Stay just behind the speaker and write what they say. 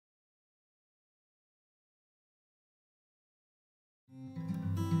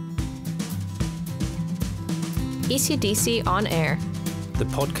ECDC On Air, the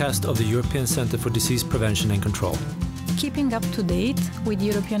podcast of the European Centre for Disease Prevention and Control. Keeping up to date with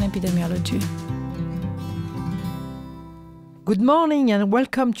European epidemiology. Good morning and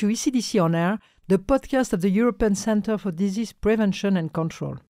welcome to ECDC On Air, the podcast of the European Centre for Disease Prevention and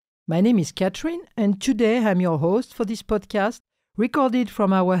Control. My name is Catherine, and today I'm your host for this podcast, recorded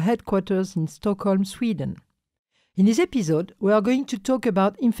from our headquarters in Stockholm, Sweden. In this episode, we are going to talk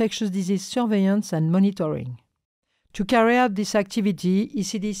about infectious disease surveillance and monitoring. To carry out this activity,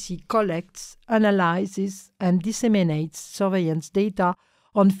 ECDC collects, analyzes, and disseminates surveillance data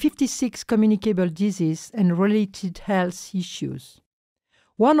on 56 communicable diseases and related health issues.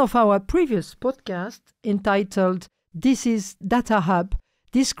 One of our previous podcasts, entitled Disease Data Hub,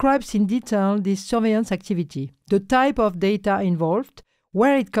 describes in detail this surveillance activity, the type of data involved,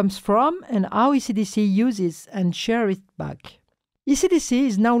 where it comes from, and how ECDC uses and shares it back. ECDC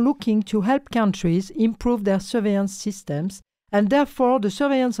is now looking to help countries improve their surveillance systems and therefore the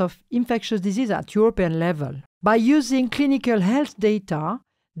surveillance of infectious disease at European level by using clinical health data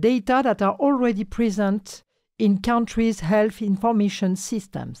that are already present in countries' health information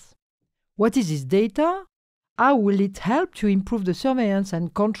systems. What is this data? How will it help to improve the surveillance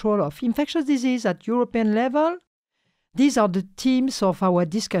and control of infectious disease at European level? These are the themes of our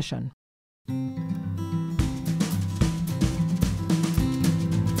discussion.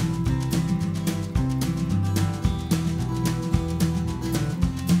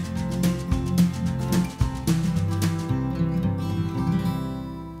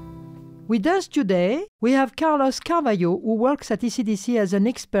 With us today, we have Carlos Carvalho, who works at ECDC as an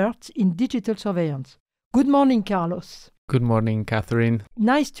expert in digital surveillance. Good morning, Carlos. Good morning, Catherine.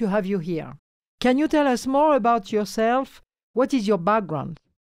 Nice to have you here. Can you tell us more about yourself? What is your background?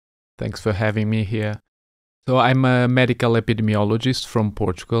 Thanks for having me here. So I'm a medical epidemiologist from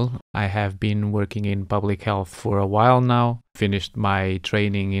Portugal. I have been working in public health for a while now. Finished my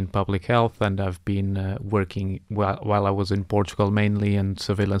training in public health and I've been working while I was in Portugal mainly in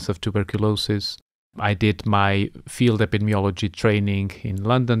surveillance of tuberculosis. I did my field epidemiology training in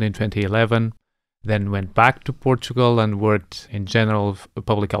London in 2011. Then went back to Portugal and worked in general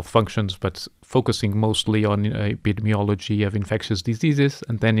public health functions, but focusing mostly on epidemiology of infectious diseases.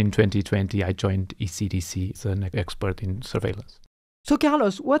 And then in 2020, I joined ECDC as an expert in surveillance. So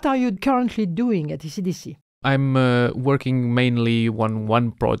Carlos, what are you currently doing at ECDC? I'm working mainly on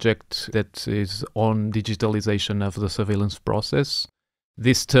one project that is on digitalization of the surveillance process.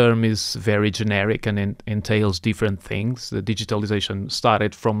 This term is very generic and entails different things. The digitalization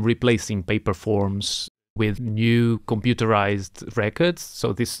started from replacing paper forms with new computerized records,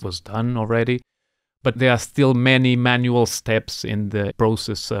 so this was done already. But there are still many manual steps in the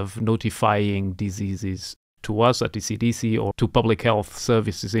process of notifying diseases to us at ECDC or to public health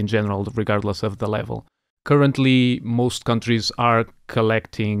services in general, regardless of the level. Currently, most countries are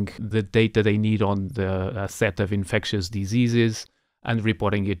collecting the data they need on the set of infectious diseases and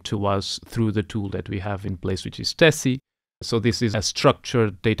reporting it to us through the tool that we have in place, which is TESI. So this is a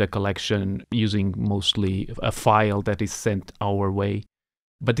structured data collection using mostly a file that is sent our way.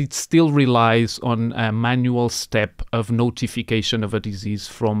 But it still relies on a manual step of notification of a disease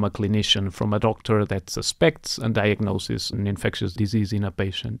from a clinician, from a doctor that suspects and diagnoses an infectious disease in a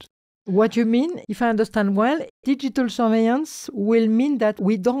patient. What you mean, if I understand well, digital surveillance will mean that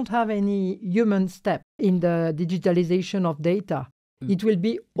we don't have any human step in the digitalization of data. It will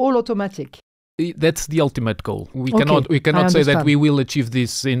be all automatic. That's the ultimate goal. We cannot say that we will achieve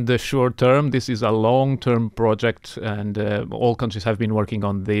this in the short term. This is a long-term project and all countries have been working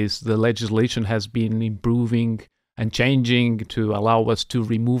on this. The legislation has been improving and changing to allow us to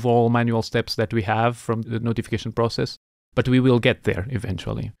remove all manual steps that we have from the notification process. But we will get there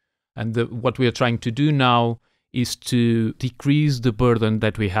eventually. And what we are trying to do now is to decrease the burden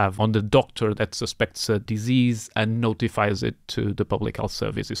that we have on the doctor that suspects a disease and notifies it to the public health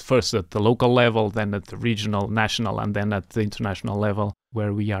services, first at the local level, then at the regional, national, and then at the international level,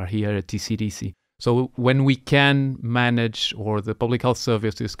 where we are here at ECDC. So when we can manage, or the public health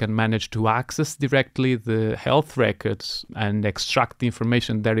services can manage to access directly the health records and extract the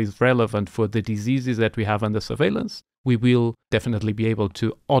information that is relevant for the diseases that we have under surveillance, we will definitely be able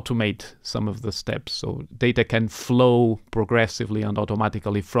to automate some of the steps. So data can flow progressively and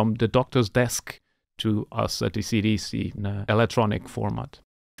automatically from the doctor's desk to us at ECDC in an electronic format.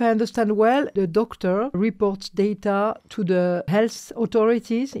 If I understand well, the doctor reports data to the health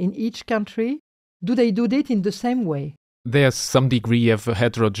authorities in each country. Do they do that in the same way? There's some degree of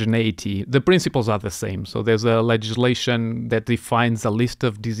heterogeneity. The principles are the same. So there's a legislation that defines a list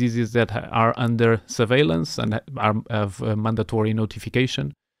of diseases that are under surveillance and are of mandatory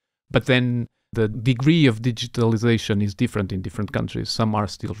notification. But then The degree of digitalization is different in different countries. Some are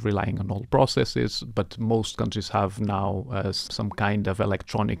still relying on old processes, but most countries have now some kind of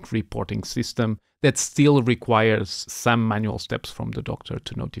electronic reporting system that still requires some manual steps from the doctor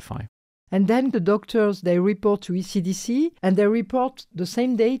to notify. And then the doctors, they report to ECDC and they report the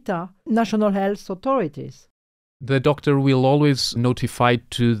same data, national health authorities. The doctor will always notify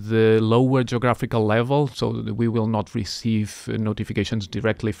to the lower geographical level, so we will not receive notifications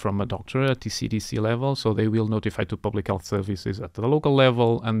directly from a doctor at the CDC level, so they will notify to public health services at the local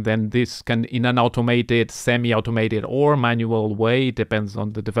level, and then this can, in an automated, semi-automated or manual way, depends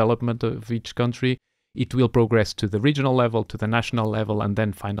on the development of each country, it will progress to the regional level, to the national level, and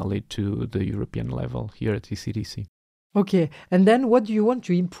then finally to the European level here at the CDC. Okay, and then what do you want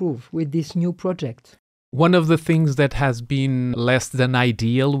to improve with this new project? One of the things that has been less than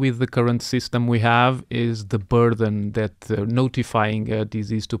ideal with the current system we have is the burden that notifying a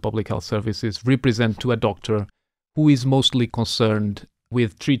disease to public health services represent to a doctor who is mostly concerned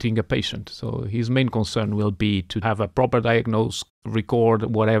with treating a patient. So his main concern will be to have a proper diagnosis,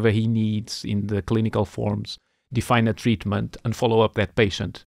 record whatever he needs in the clinical forms, define a treatment, and follow up that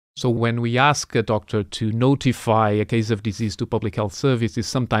patient. So when we ask a doctor to notify a case of disease to public health services,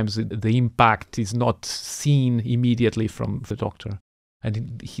 sometimes the impact is not seen immediately from the doctor.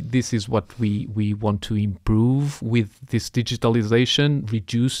 And this is what we want to improve with this digitalization,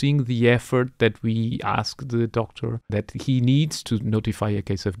 reducing the effort that we ask the doctor that he needs to notify a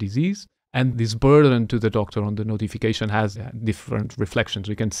case of disease. And this burden to the doctor on the notification has different reflections.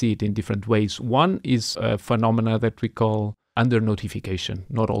 We can see it in different ways. One is a phenomena that we call under notification.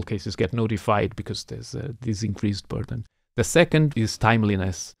 Not all cases get notified because there's this increased burden. The second is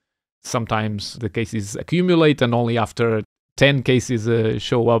timeliness. Sometimes the cases accumulate and only after 10 cases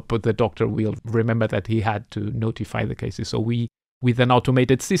show up, the doctor will remember that he had to notify the cases. So with an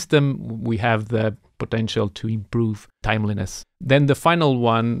automated system, we have the potential to improve timeliness. Then the final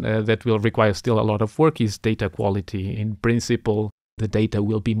one that will require still a lot of work is data quality. In principle, the data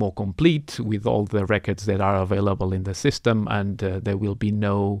will be more complete with all the records that are available in the system, and there will be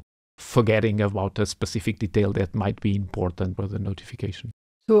no forgetting about a specific detail that might be important for the notification.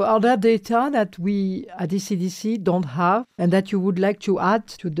 So are there data that we at ECDC don't have and that you would like to add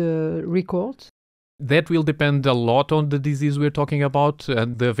to the record? That will depend a lot on the disease we're talking about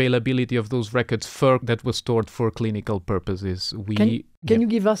and the availability of those records that was stored for clinical purposes. Can you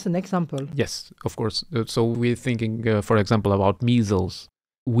give us an example? Yes, of course. So we're thinking, for example, about measles.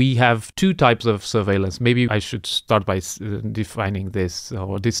 We have two types of surveillance. Maybe I should start by defining this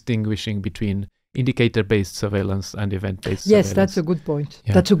or distinguishing between indicator-based surveillance and event-based surveillance. Yes, that's a good point.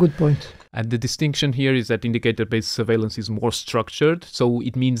 Yeah. That's a good point. And the distinction here is that indicator-based surveillance is more structured. So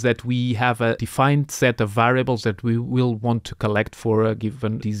it means that we have a defined set of variables that we will want to collect for a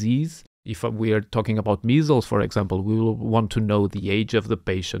given disease. If we are talking about measles, for example, we will want to know the age of the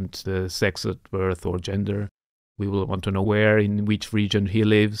patient, the sex at birth or gender. We will want to know where, in which region he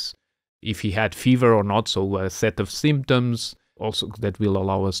lives, if he had fever or not, so a set of symptoms. Also, that will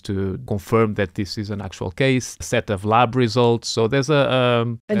allow us to confirm that this is an actual case, a set of lab results. So there's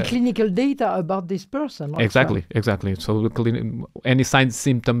and clinical data about this person. Also. Exactly. So any signs,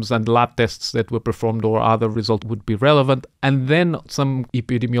 symptoms, and lab tests that were performed or other results would be relevant. And then some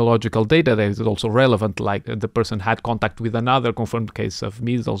epidemiological data that is also relevant, like the person had contact with another confirmed case of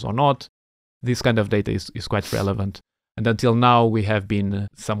measles or not. This kind of data is quite relevant. And until now, we have been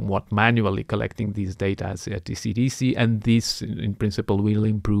somewhat manually collecting these data at the CDC, and this, in principle, will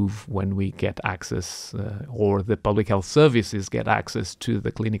improve when we get access or the public health services get access to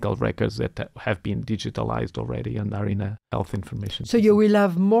the clinical records that have been digitalized already and are in a health information system. So you will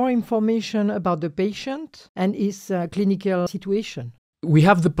have more information about the patient and his clinical situation. We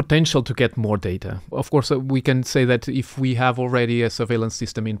have the potential to get more data. Of course, we can say that if we have already a surveillance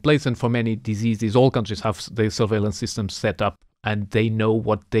system in place, and for many diseases, all countries have their surveillance systems set up, and they know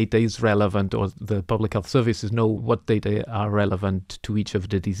what data is relevant, or the public health services know what data are relevant to each of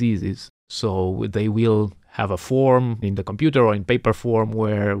the diseases. So they will have a form in the computer or in paper form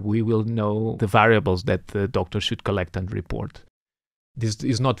where we will know the variables that the doctor should collect and report. This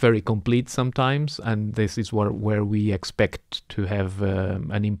is not very complete sometimes, and this is where we expect to have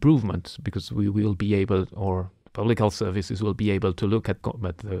an improvement, because we will be able, or public health services will be able to look at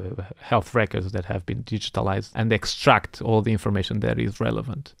the health records that have been digitalized and extract all the information that is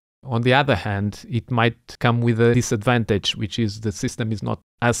relevant. On the other hand, it might come with a disadvantage, which is the system is not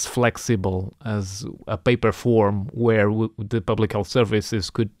as flexible as a paper form where the public health services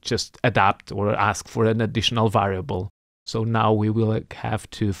could just adapt or ask for an additional variable. So now we will have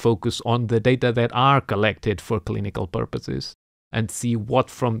to focus on the data that are collected for clinical purposes. and see what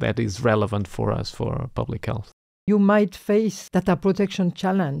from that is relevant for us for public health. You might face data protection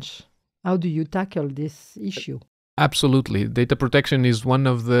challenge. How do you tackle this issue? Absolutely. Data protection is one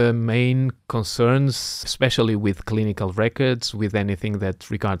of the main concerns, especially with clinical records, with anything that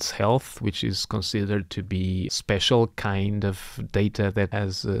regards health, which is considered to be special kind of data that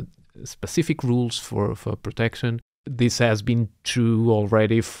has specific rules for protection. This has been true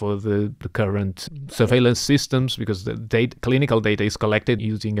already for the current surveillance systems because the clinical data is collected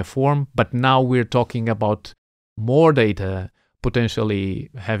using a form, but now we're talking about more data potentially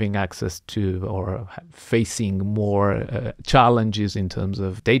having access to or facing more challenges in terms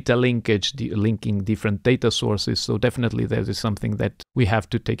of data linkage, linking different data sources. So definitely there is something that we have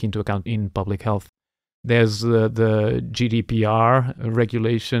to take into account in public health. There's the GDPR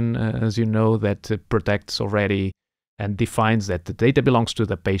regulation, as you know, that protects already and defines that the data belongs to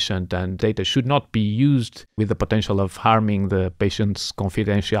the patient and data should not be used with the potential of harming the patient's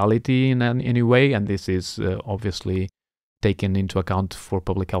confidentiality in any way. And this is obviously taken into account for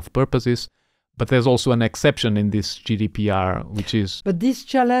public health purposes. But there's also an exception in this GDPR, which is... But this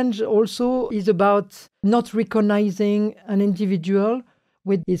challenge also is about not recognizing an individual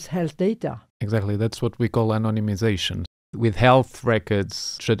with his health data. Exactly. That's what we call anonymization. With health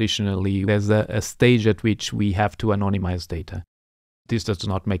records, traditionally, there's a stage at which we have to anonymize data. This does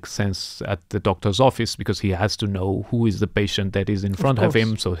not make sense at the doctor's office because he has to know who is the patient that is in front of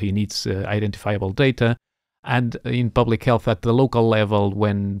him, so he needs identifiable data. And in public health at the local level,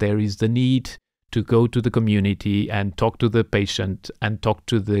 when there is the need to go to the community and talk to the patient and talk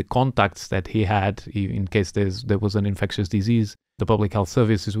to the contacts that he had in case there was an infectious disease, the public health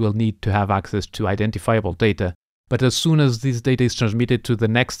services will need to have access to identifiable data. But as soon as this data is transmitted to the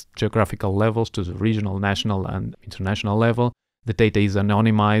next geographical levels, to the regional, national, and international level, the data is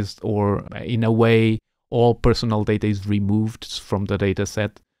anonymized, or in a way, all personal data is removed from the data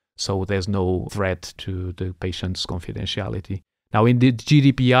set. So there's no threat to the patient's confidentiality. Now, in the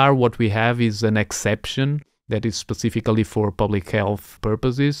GDPR, what we have is an exception that is specifically for public health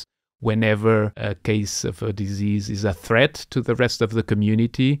purposes. Whenever a case of a disease is a threat to the rest of the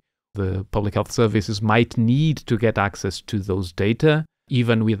community, the public health services might need to get access to those data,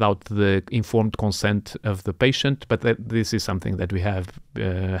 even without the informed consent of the patient. But this is something that we have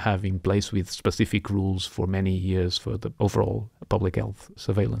in place with specific rules for many years for the overall public health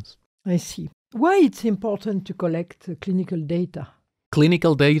surveillance. I see. Why it's important to collect clinical data?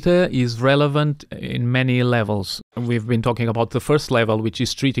 Clinical data is relevant in many levels. We've been talking about the first level, which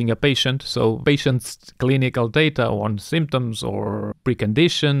is treating a patient. So patient's clinical data on symptoms or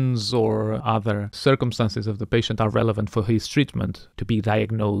preconditions or other circumstances of the patient are relevant for his treatment to be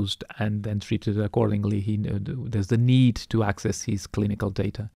diagnosed and then treated accordingly. There's the need to access his clinical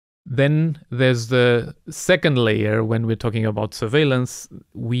data. Then there's the second layer. When we're talking about surveillance,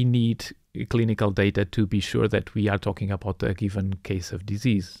 we need clinical data to be sure that we are talking about a given case of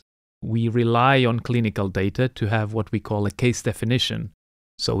disease. We rely on clinical data to have what we call a case definition.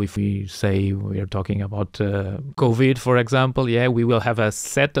 So if we say we are talking about COVID, for example, we will have a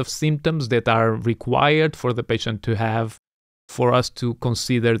set of symptoms that are required for the patient to have for us to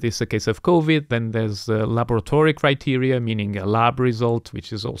consider this a case of COVID. Then there's laboratory criteria, meaning a lab result,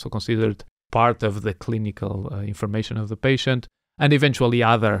 which is also considered part of the clinical information of the patient, and eventually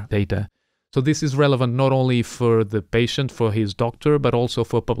other data. So this is relevant not only for the patient, for his doctor, but also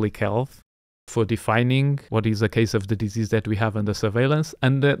for public health, for defining what is a case of the disease that we have under surveillance,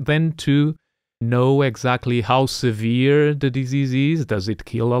 and then to know exactly how severe the disease is. Does it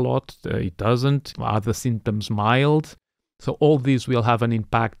kill a lot? It doesn't. Are the symptoms mild? So all these will have an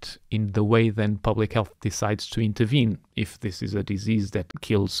impact in the way then public health decides to intervene. If this is a disease that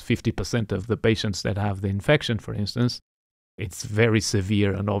kills 50% of the patients that have the infection, for instance, it's very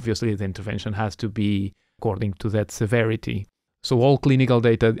severe, and obviously the intervention has to be according to that severity. So all clinical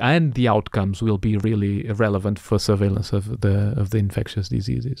data and the outcomes will be really relevant for surveillance of the infectious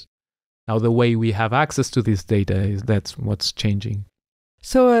diseases. Now, the way we have access to this data that's what's changing.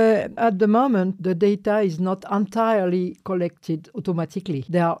 So at the moment, the data is not entirely collected automatically.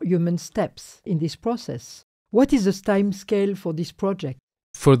 There are human steps in this process. What is the time scale for this project?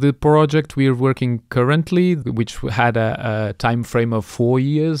 For the project we are working currently, which had a time frame of 4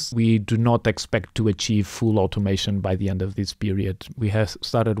 years, we do not expect to achieve full automation by the end of this period. We have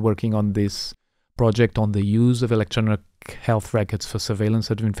started working on this project on the use of electronic health records for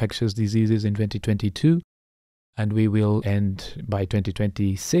surveillance of infectious diseases in 2022, and we will end by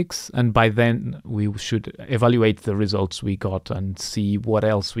 2026. And by then, we should evaluate the results we got and see what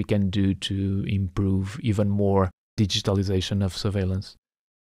else we can do to improve even more digitalization of surveillance.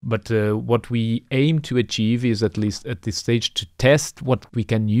 But what we aim to achieve is, at least at this stage, to test what we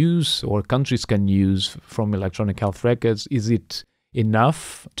can use or countries can use from electronic health records. Is it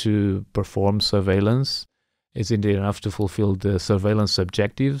enough to perform surveillance? Is it enough to fulfill the surveillance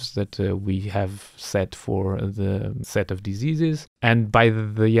objectives that we have set for the set of diseases? And by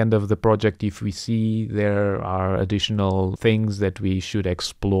the end of the project, if we see there are additional things that we should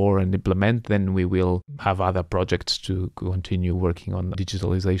explore and implement, then we will have other projects to continue working on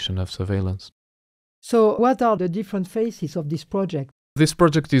digitalization of surveillance. So what are the different phases of this project? This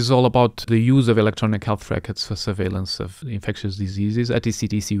project is all about the use of electronic health records for surveillance of infectious diseases. At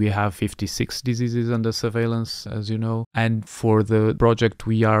ECDC, we have 56 diseases under surveillance, as you know. And for the project,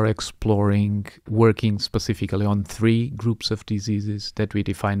 we are exploring working specifically on 3 groups of diseases that we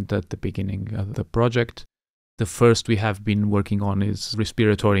defined at the beginning of the project. The first we have been working on is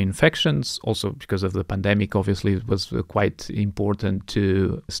respiratory infections. Also, because of the pandemic, obviously, it was quite important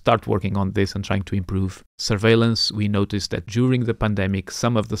to start working on this and trying to improve surveillance. We noticed that during the pandemic,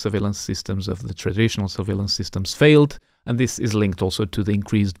 some of the surveillance systems of the traditional surveillance systems failed. And this is linked also to the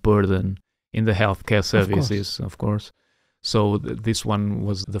increased burden in the healthcare services, of course. So this one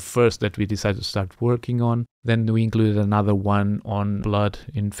was the first that we decided to start working on. Then we included another one on blood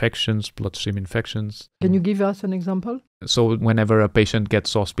infections, bloodstream infections. Can you give us an example? So whenever a patient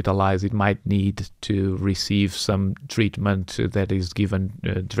gets hospitalized, it might need to receive some treatment that is given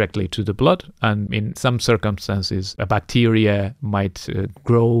directly to the blood. And in some circumstances, a bacteria might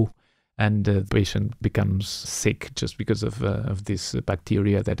grow and the patient becomes sick just because of this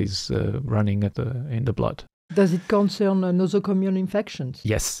bacteria that is running in the blood. Does it concern nosocomial infections?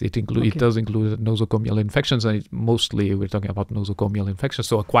 Yes, it does include nosocomial infections, and mostly we're talking about nosocomial infections,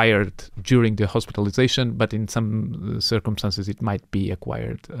 so acquired during the hospitalization, but in some circumstances it might be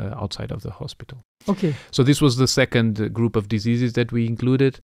acquired outside of the hospital. Okay. So this was the second group of diseases that we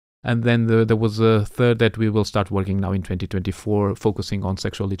included. And then there was a third that we will start working now in 2024, focusing on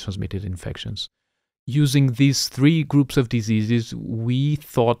sexually transmitted infections. Using these 3 groups of diseases, we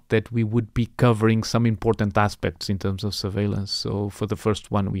thought that we would be covering some important aspects in terms of surveillance. So for the first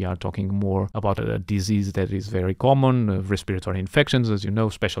one, we are talking more about a disease that is very common, respiratory infections, as you know,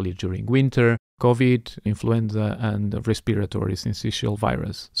 especially during winter, COVID, influenza, and respiratory syncytial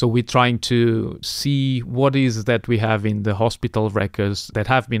virus. So we're trying to see what is that we have in the hospital records that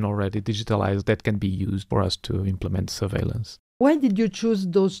have been already digitalized that can be used for us to implement surveillance. Why did you choose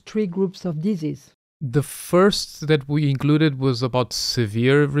those 3 groups of disease? The first that we included was about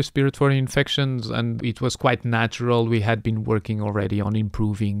severe respiratory infections, and it was quite natural. We had been working already on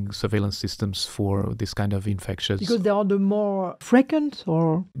improving surveillance systems for this kind of infections. Because they are the more frequent,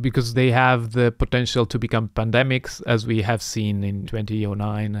 or? Because they have the potential to become pandemics, as we have seen in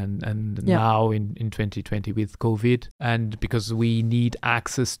 2009 and now in 2020 with COVID. And because we need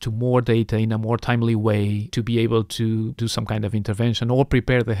access to more data in a more timely way to be able to do some kind of intervention or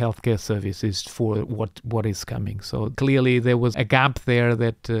prepare the healthcare services for what is coming. So clearly there was a gap there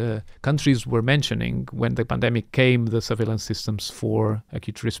that countries were mentioning. When the pandemic came, the surveillance systems for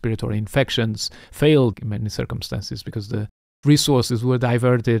acute respiratory infections failed in many circumstances because the resources were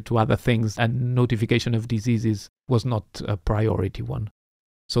diverted to other things and notification of diseases was not a priority one.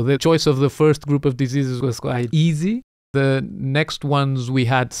 So the choice of the first group of diseases was quite easy. The next ones, we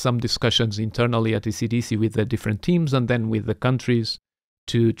had some discussions internally at ECDC with the different teams and then with the countries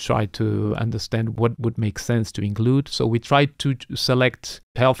to try to understand what would make sense to include. So we tried to select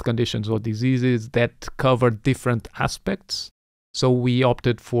health conditions or diseases that cover different aspects. So we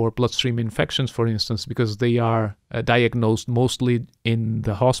opted for bloodstream infections, for instance, because they are diagnosed mostly in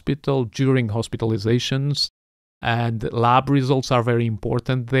the hospital during hospitalizations, and lab results are very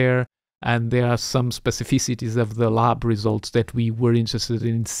important there. And there are some specificities of the lab results that we were interested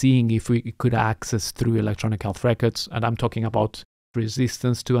in seeing if we could access through electronic health records. And I'm talking about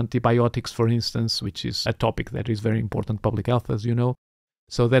resistance to antibiotics, for instance, which is a topic that is very important public health, as you know.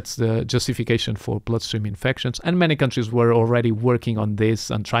 So that's the justification for bloodstream infections. And many countries were already working on this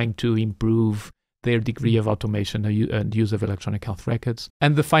and trying to improve their degree of automation and use of electronic health records.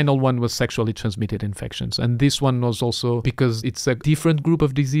 And the final one was sexually transmitted infections. And this one was also because it's a different group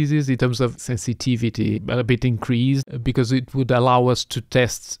of diseases in terms of sensitivity, a bit increased, because it would allow us to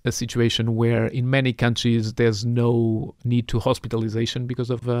test a situation where in many countries there's no need to hospitalization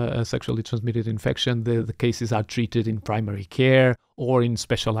because of a sexually transmitted infection. The cases are treated in primary care or in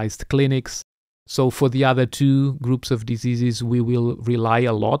specialized clinics. So for the other 2 groups of diseases, we will rely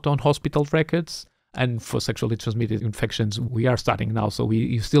a lot on hospital records. And for sexually transmitted infections, we are starting now. So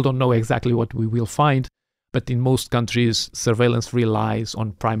we still don't know exactly what we will find. But in most countries, surveillance relies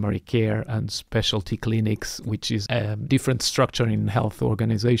on primary care and specialty clinics, which is a different structure in health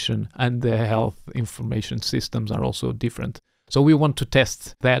organization, and the health information systems are also different. So we want to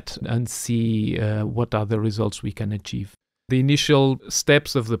test that and see what are the results we can achieve. The initial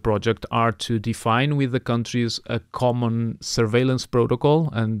steps of the project are to define with the countries a common surveillance protocol,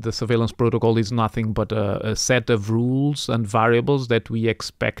 and the surveillance protocol is nothing but a set of rules and variables that we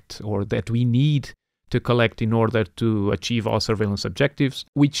expect or that we need to collect in order to achieve our surveillance objectives,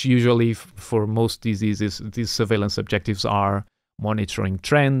 which usually for most diseases, these surveillance objectives are monitoring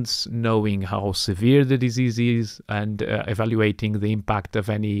trends, knowing how severe the disease is, and evaluating the impact of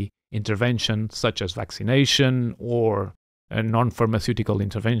any intervention such as vaccination or non-pharmaceutical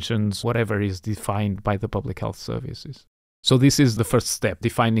interventions, whatever is defined by the public health services. So this is the first step,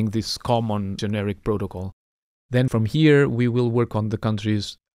 defining this common generic protocol. Then from here, we will work on the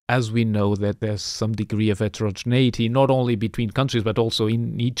countries as we know that there's some degree of heterogeneity, not only between countries, but also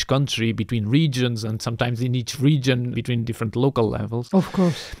in each country, between regions, and sometimes in each region between different local levels. Of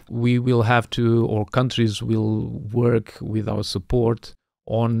course. We will have to, or countries will work with our support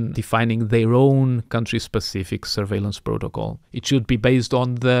on defining their own country-specific surveillance protocol. It should be based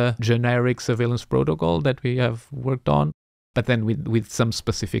on the generic surveillance protocol that we have worked on, but then with some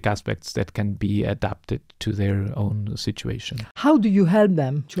specific aspects that can be adapted to their own situation. How do you help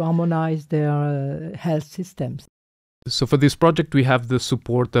them to harmonize their health systems? So for this project, we have the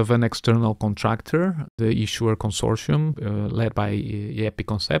support of an external contractor, the Issuer Consortium, led by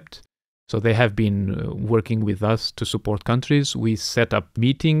EPIConcept. So they have been working with us to support countries. We set up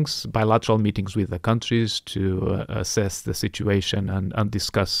meetings, bilateral meetings with the countries to assess the situation and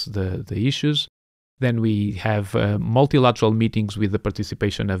discuss the issues. Then we have multilateral meetings with the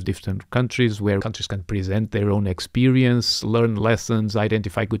participation of different countries where countries can present their own experience, learn lessons,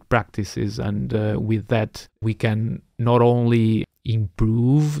 identify good practices. And with that, we can not only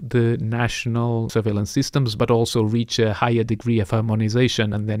improve the national surveillance systems, but also reach a higher degree of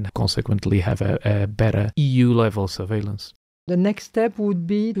harmonization and then consequently have a better EU-level surveillance. The next step would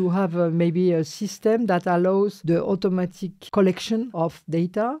be to have maybe a system that allows the automatic collection of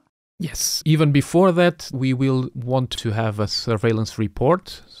data. Yes. Even before that, we will want to have a surveillance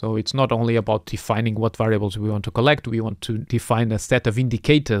report. So it's not only about defining what variables we want to collect, we want to define a set of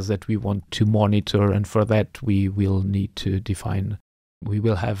indicators that we want to monitor. And for that, we will need to define, we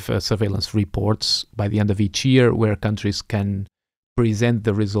will have surveillance reports by the end of each year where countries can present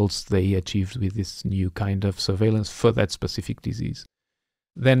the results they achieved with this new kind of surveillance for that specific disease.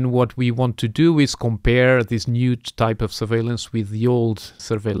 Then what we want to do is compare this new type of surveillance with the old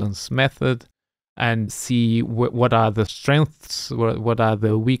surveillance method and see what are the strengths, what are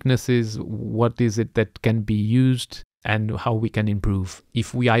the weaknesses, what is it that can be used, and how we can improve.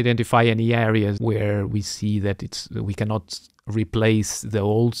 If we identify any areas where we see that we cannot replace the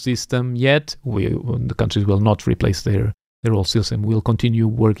old system yet, the countries will not replace their old system. We'll continue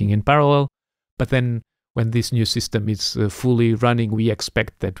working in parallel, but then when this new system is fully running, we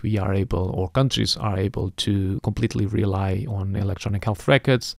expect that we are able, or countries are able, to completely rely on electronic health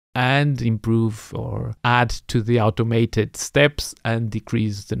records and improve or add to the automated steps and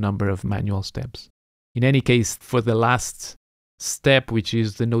decrease the number of manual steps. In any case, for the last step, which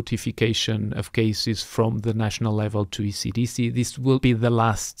is the notification of cases from the national level to ECDC, this will be the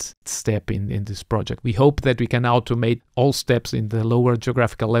last step in this project. We hope that we can automate all steps in the lower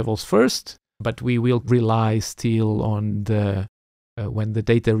geographical levels first, but we will rely still on when the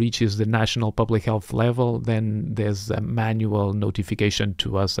data reaches the national public health level, then there's a manual notification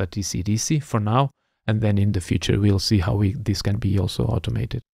to us at ECDC for now, and then in the future we'll see how this can be also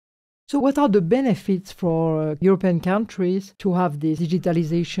automated. So what are the benefits for European countries to have this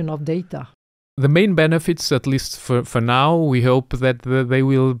digitalization of data? The main benefits, at least for now, we hope that they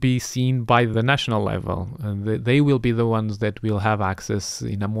will be seen by the national level. And they will be the ones that will have access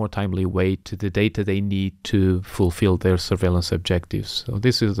in a more timely way to the data they need to fulfill their surveillance objectives. So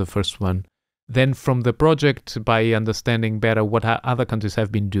this is the first one. Then from the project, by understanding better what other countries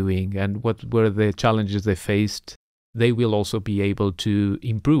have been doing and what were the challenges they faced, they will also be able to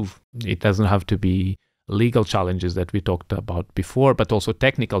improve. It doesn't have to be legal challenges that we talked about before, but also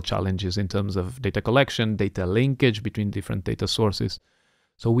technical challenges in terms of data collection, data linkage between different data sources.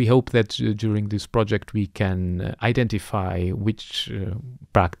 So we hope that during this project we can identify which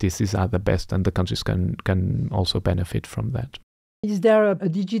practices are the best, and the countries can also benefit from that. Is there a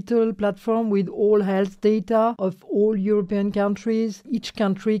digital platform with all health data of all European countries? Each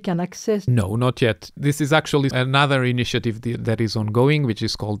country can access? No, not yet. This is actually another initiative that is ongoing, which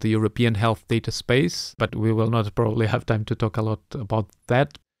is called the European Health Data Space, but we will not probably have time to talk a lot about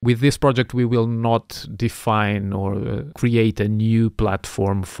that. With this project, we will not define or create a new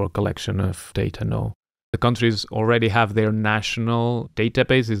platform for collection of data, no. The countries already have their national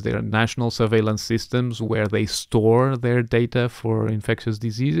databases, their national surveillance systems where they store their data for infectious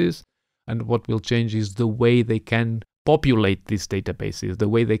diseases. And what will change is the way they can populate these databases, the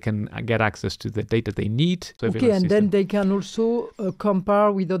way they can get access to the data they need. Okay, and then they can also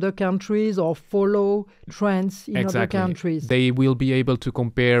compare with other countries or follow trends in other countries. They will be able to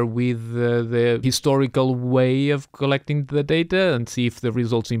compare with the historical way of collecting the data and see if the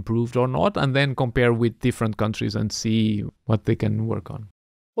results improved or not, and then compare with different countries and see what they can work on.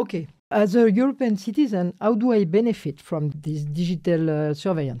 Okay. As a European citizen, how do I benefit from this digital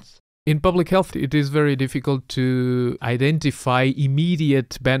surveillance? In public health, it is very difficult to identify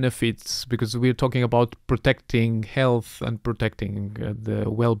immediate benefits because we're talking about protecting health and protecting the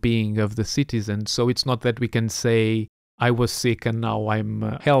well-being of the citizens. So it's not that we can say, I was sick and now I'm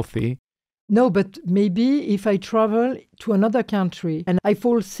healthy. No, but maybe if I travel to another country and I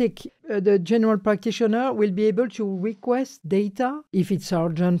fall sick, the general practitioner will be able to request data if it's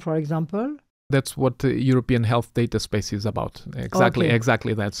urgent, for example. That's what the European Health Data Space is about. Exactly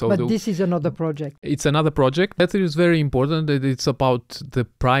that. So but this is another project. It's another project. That is very important. It's about the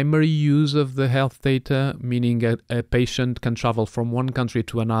primary use of the health data, meaning a patient can travel from one country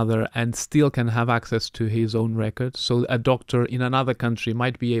to another and still can have access to his own records. So a doctor in another country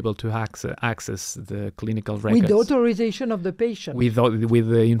might be able to access the clinical records. With the authorization of the patient. With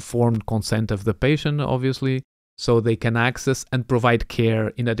the informed consent of the patient, obviously. So they can access and provide care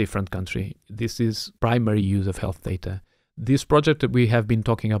in a different country. This is primary use of health data. This project that we have been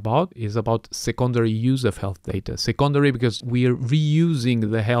talking about is about secondary use of health data. Secondary because we are reusing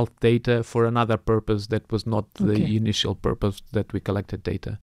the health data for another purpose that was not the initial purpose that we collected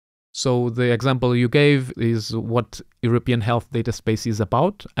data. So the example you gave is what European Health Data Space is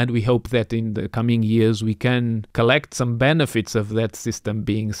about, and we hope that in the coming years we can collect some benefits of that system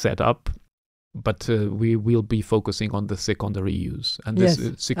being set up. But we will be focusing on the secondary use. And this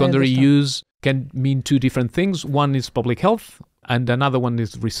secondary use can mean two different things. One is public health and another one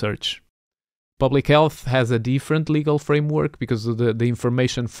is research. Public health has a different legal framework because the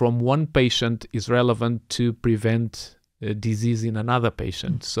information from one patient is relevant to prevent disease in another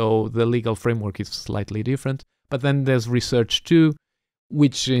patient. So the legal framework is slightly different. But then there's research too,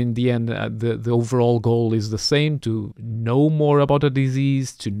 which in the end, the overall goal is the same, to know more about a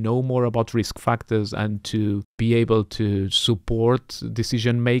disease, to know more about risk factors, and to be able to support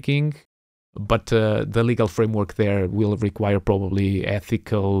decision-making. But the legal framework there will require probably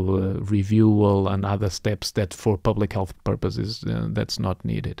ethical review and other steps that for public health purposes, that's not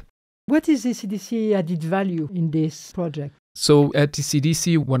needed. What is ECDC added value in this project? So at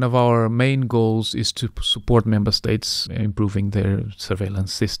ECDC, one of our main goals is to support member states improving their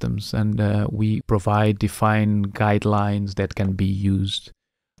surveillance systems. And we provide defined guidelines that can be used.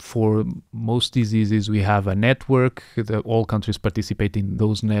 For most diseases, we have a network. All countries participate in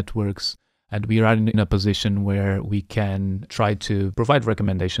those networks. And we are in a position where we can try to provide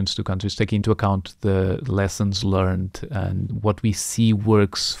recommendations to countries, taking into account the lessons learned and what we see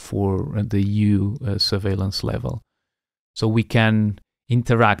works for the EU surveillance level. So we can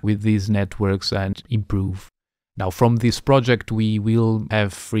interact with these networks and improve. Now, from this project, we will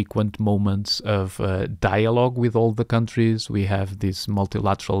have frequent moments of dialogue with all the countries. We have these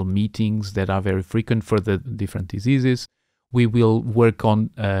multilateral meetings that are very frequent for the different diseases. We will work on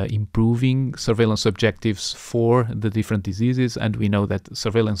improving surveillance objectives for the different diseases. And we know that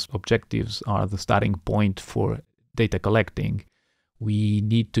surveillance objectives are the starting point for data collecting. We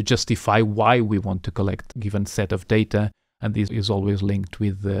need to justify why we want to collect a given set of data. And this is always linked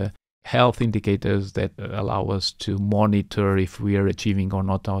with the health indicators that allow us to monitor if we are achieving or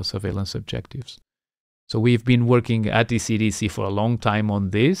not our surveillance objectives. So we've been working at ECDC for a long time on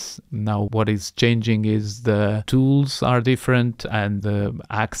this. Now what is changing is the tools are different and the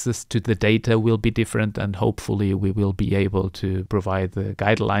access to the data will be different, and hopefully we will be able to provide the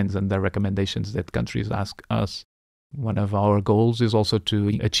guidelines and the recommendations that countries ask us. One of our goals is also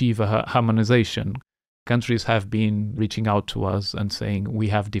to achieve a harmonization. Countries have been reaching out to us and saying we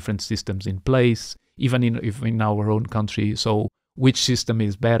have different systems in place, even in our own country. So which system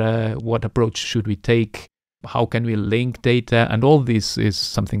is better? What approach should we take? How can we link data? And all this is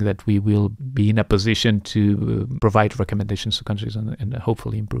something that we will be in a position to provide recommendations to countries and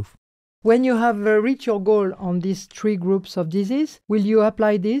hopefully improve. When you have reached your goal on these 3 groups of disease, will you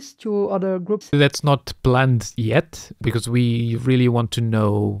apply this to other groups? That's not planned yet, because we really want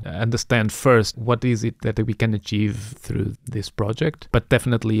to understand first what is it that we can achieve through this project. But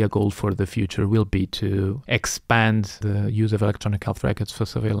definitely a goal for the future will be to expand the use of electronic health records for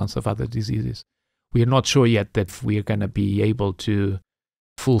surveillance of other diseases. We are not sure yet that we are going to be able to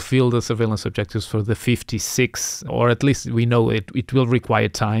fulfill the surveillance objectives for the 56, or at least we know it will require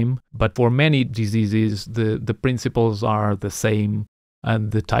time. But for many diseases, the principles are the same,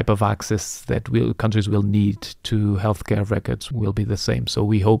 and the type of access that countries will need to healthcare records will be the same. So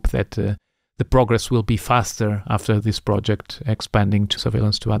we hope that the progress will be faster after this project expanding to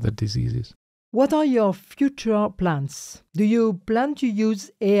surveillance to other diseases. What are your future plans? Do you plan to use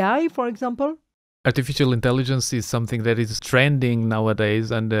AI, for example? Artificial intelligence is something that is trending nowadays,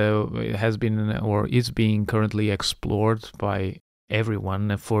 and has been or is being currently explored by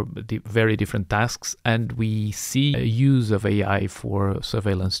everyone for very different tasks, and we see a use of AI for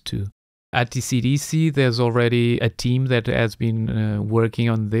surveillance too. At ECDC, there's already a team that has been working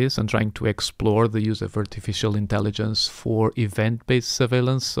on this and trying to explore the use of artificial intelligence for event-based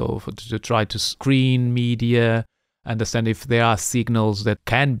surveillance, so to try to screen media, understand if there are signals that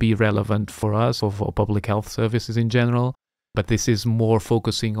can be relevant for us or for public health services in general. But this is more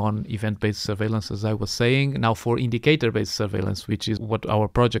focusing on event-based surveillance, as I was saying. Now, for indicator-based surveillance, which is what our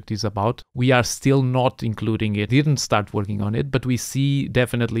project is about, we are still not including it. Didn't start working on it, but we see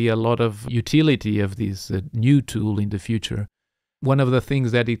definitely a lot of utility of this new tool in the future. One of the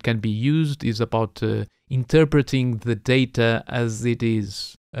things that it can be used is about interpreting the data as it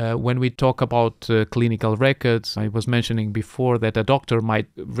is. When we talk about clinical records, I was mentioning before that a doctor might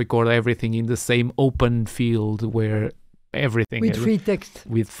record everything in the same open field where everything with free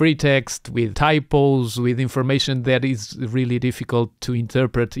text, with typos, with information that is really difficult to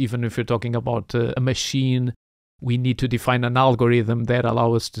interpret. Even if you're talking about a machine, we need to define an algorithm that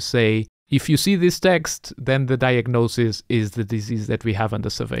allows us to say, if you see this text, then the diagnosis is the disease that we have under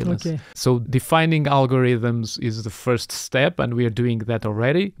surveillance. Okay. So defining algorithms is the first step, and we are doing that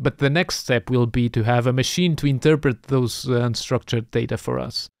already. But the next step will be to have a machine to interpret those unstructured data for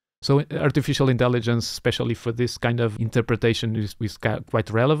us. So artificial intelligence, especially for this kind of interpretation, is quite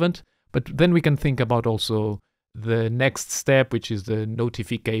relevant. But then we can think about also the next step, which is the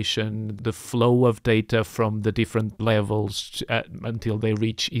notification, the flow of data from the different levels until they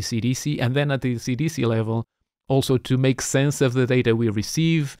reach ECDC. And then at the ECDC level, also to make sense of the data we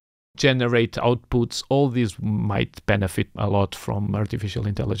receive, generate outputs. All these might benefit a lot from artificial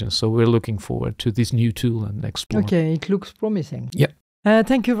intelligence. So we're looking forward to this new tool and explore. Okay, it looks promising. Yeah.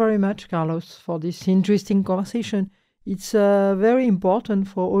 Thank you very much, Carlos, for this interesting conversation. It's very important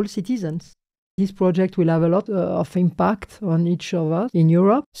for all citizens. This project will have a lot of impact on each of us in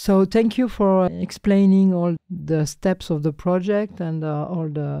Europe. So thank you for explaining all the steps of the project and all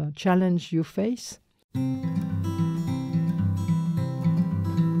the challenge you face.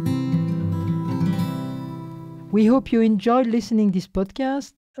 We hope you enjoyed listening to this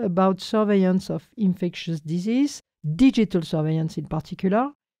podcast about surveillance of infectious disease, digital surveillance in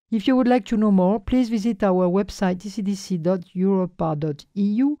particular. If you would like to know more, please visit our website ecdc.europa.eu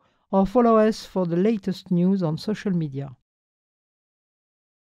or follow us for the latest news on social media.